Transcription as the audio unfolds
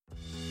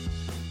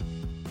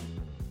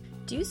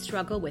Do you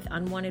struggle with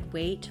unwanted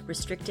weight,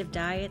 restrictive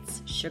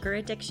diets, sugar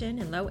addiction,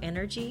 and low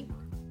energy?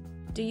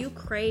 Do you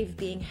crave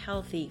being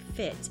healthy,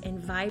 fit, and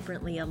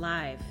vibrantly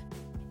alive?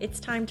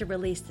 It's time to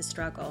release the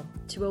struggle,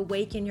 to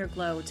awaken your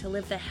glow, to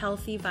live the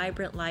healthy,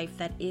 vibrant life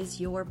that is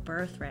your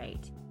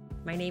birthright.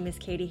 My name is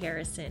Katie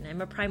Harrison.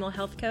 I'm a primal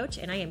health coach,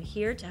 and I am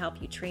here to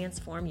help you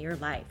transform your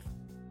life.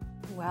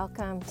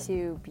 Welcome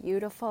to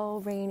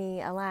beautiful,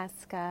 rainy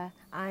Alaska.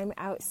 I'm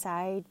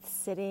outside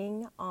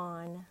sitting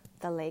on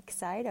the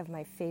lakeside of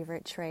my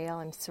favorite trail.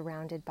 I'm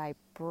surrounded by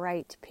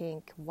bright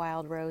pink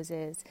wild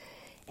roses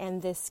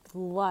and this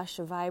lush,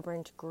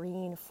 vibrant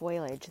green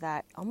foliage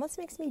that almost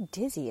makes me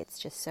dizzy. It's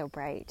just so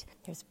bright.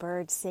 There's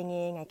birds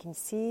singing. I can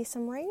see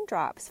some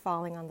raindrops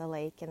falling on the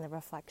lake in the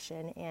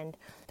reflection, and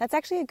that's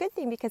actually a good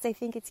thing because I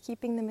think it's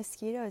keeping the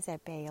mosquitoes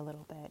at bay a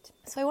little bit.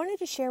 So I wanted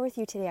to share with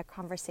you today a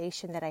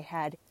conversation that I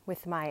had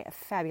with my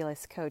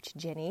fabulous coach,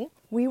 Ginny.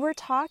 We were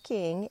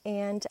talking,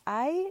 and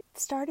I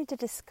started to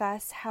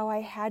discuss how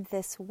I had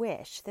this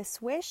wish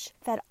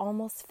that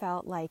almost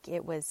felt like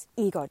it was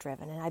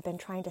ego-driven, and I've been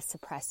trying to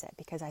suppress it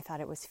because I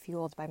thought it was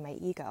fueled by my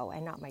ego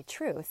and not my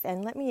truth.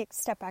 And let me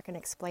step back and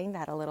explain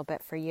that a little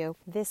bit for you.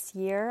 This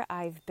year,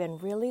 I've been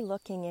really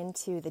looking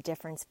into the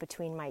difference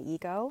between my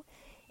ego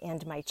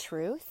and my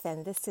truth,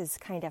 and this is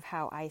kind of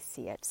how I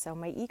see it. So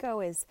my ego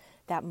is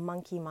that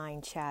monkey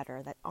mind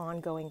chatter, that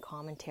ongoing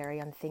commentary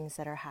on things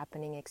that are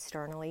happening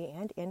externally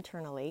and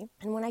internally.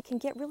 And when I can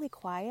get really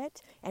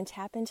quiet and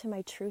tap into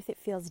my truth, it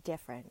feels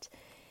different.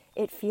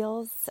 It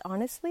feels,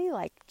 honestly,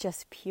 like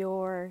just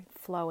pure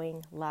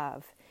flowing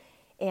love.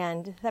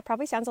 And that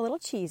probably sounds a little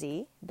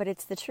cheesy, but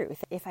it's the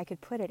truth. If I could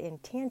put it in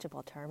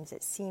tangible terms,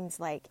 it seems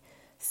like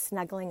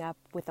snuggling up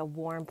with a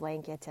warm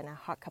blanket and a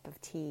hot cup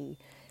of tea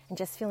and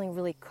just feeling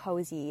really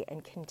cozy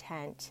and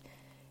content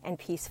and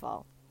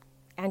peaceful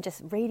and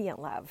just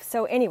radiant love.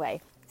 So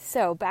anyway,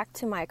 back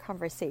to my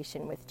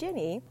conversation with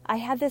Ginny, I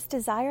had this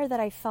desire that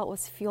I felt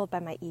was fueled by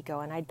my ego,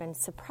 and I'd been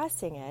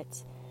suppressing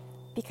it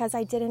because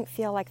I didn't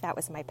feel like that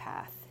was my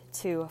path,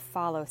 to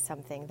follow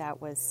something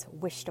that was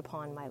wished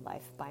upon my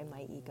life by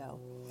my ego.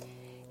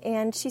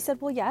 And she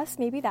said, well, yes,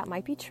 maybe that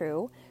might be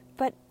true,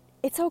 but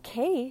it's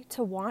okay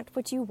to want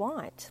what you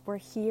want. We're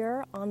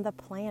here on the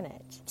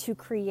planet to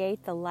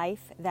create the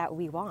life that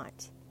we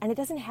want. And it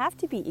doesn't have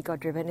to be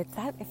ego-driven. If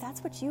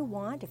that's what you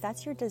want, if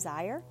that's your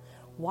desire,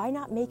 why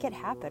not make it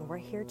happen? We're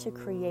here to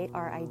create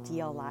our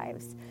ideal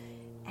lives.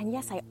 And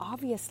yes, I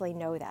obviously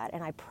know that,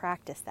 and I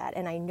practice that,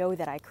 and I know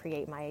that I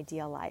create my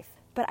ideal life.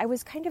 But I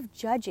was kind of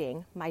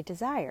judging my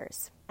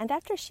desires. And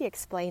after she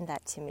explained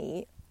that to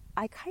me,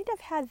 I kind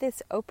of had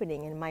this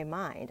opening in my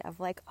mind of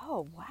like,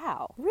 oh,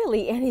 wow,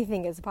 really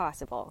anything is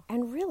possible.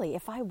 And really,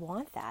 if I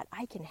want that,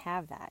 I can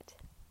have that.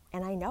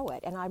 And I know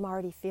it, and I'm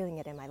already feeling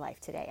it in my life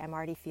today. I'm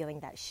already feeling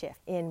that shift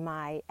in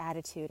my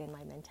attitude and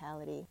my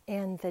mentality.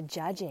 And the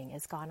judging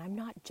is gone. I'm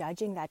not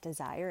judging that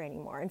desire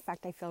anymore. In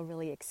fact, I feel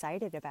really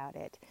excited about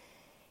it.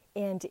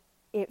 And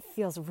it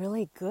feels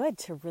really good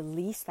to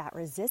release that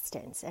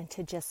resistance and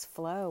to just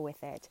flow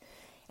with it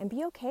and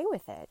be okay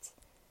with it.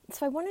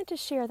 So I wanted to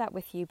share that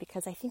with you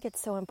because I think it's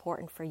so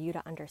important for you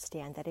to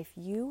understand that if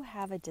you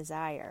have a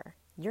desire,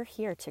 you're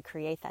here to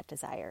create that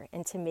desire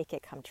and to make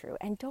it come true.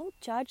 And don't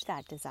judge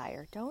that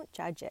desire. Don't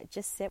judge it.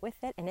 Just sit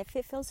with it. And if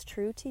it feels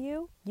true to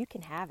you, you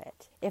can have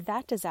it. If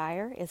that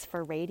desire is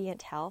for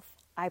radiant health,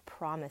 I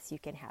promise you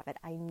can have it.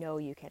 I know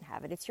you can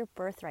have it. It's your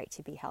birthright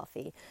to be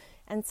healthy.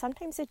 And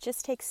sometimes it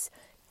just takes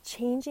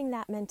changing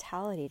that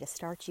mentality to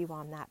start you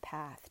on that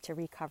path to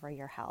recover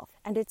your health.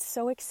 And it's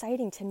so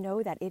exciting to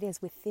know that it is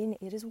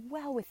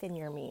well within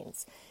your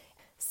means.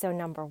 So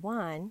number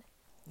one,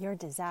 your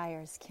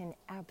desires can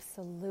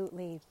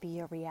absolutely be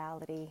a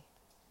reality.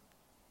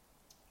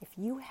 If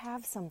you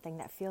have something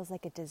that feels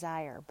like a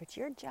desire, but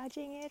you're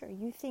judging it or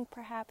you think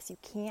perhaps you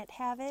can't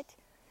have it,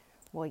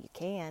 well, you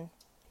can.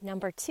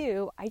 Number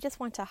two, I just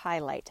want to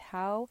highlight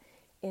how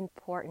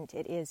important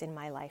it is in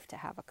my life to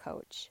have a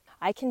coach.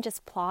 I can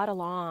just plod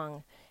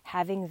along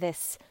having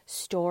this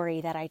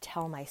story that I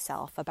tell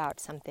myself about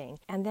something,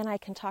 and then I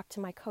can talk to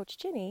my coach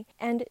Ginny,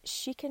 and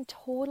she can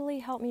totally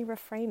help me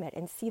reframe it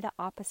and see the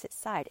opposite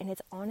side. And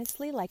it's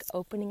honestly like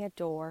opening a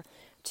door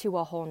to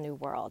a whole new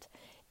world,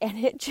 and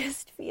it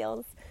just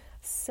feels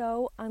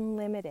so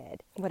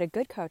unlimited. What a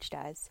good coach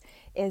does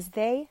is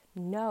they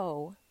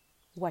know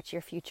what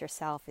your future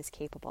self is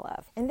capable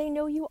of. And they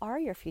know you are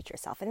your future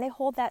self, and they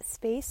hold that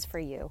space for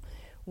you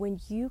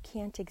when you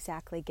can't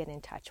exactly get in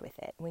touch with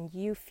it, when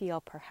you feel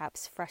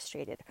perhaps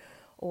frustrated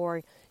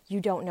or you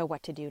don't know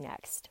what to do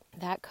next.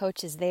 That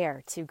coach is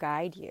there to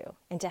guide you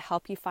and to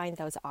help you find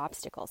those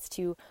obstacles,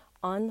 to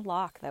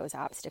unlock those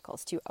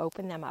obstacles, to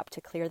open them up,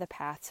 to clear the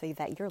path so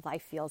that your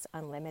life feels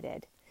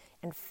unlimited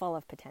and full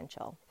of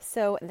potential.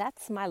 So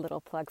that's my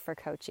little plug for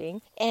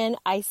coaching. And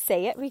I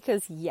say it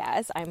because,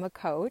 yes, I'm a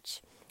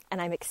coach,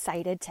 and I'm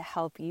excited to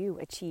help you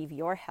achieve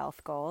your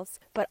health goals,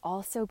 but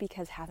also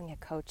because having a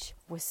coach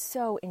was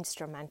so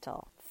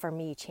instrumental for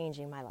me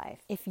changing my life.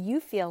 If you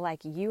feel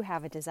like you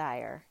have a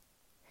desire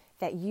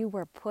that you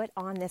were put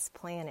on this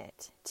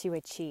planet to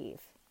achieve,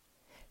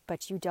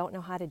 but you don't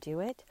know how to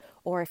do it,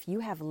 or if you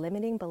have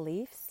limiting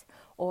beliefs,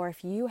 or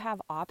if you have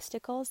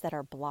obstacles that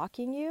are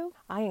blocking you,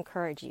 I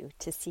encourage you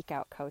to seek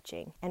out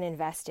coaching and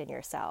invest in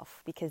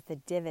yourself because the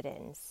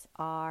dividends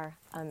are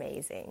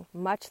amazing.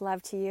 Much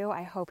love to you.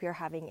 I hope you're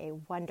having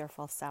a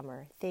wonderful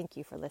summer. Thank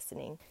you for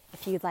listening.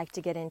 If you'd like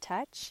to get in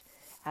touch,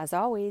 as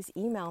always,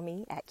 email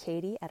me at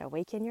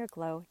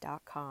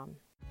katie@awakenyourglow.com.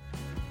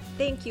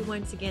 Thank you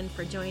once again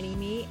for joining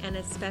me, and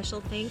a special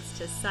thanks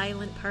to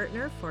Silent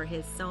Partner for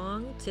his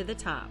song, To the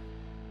Top.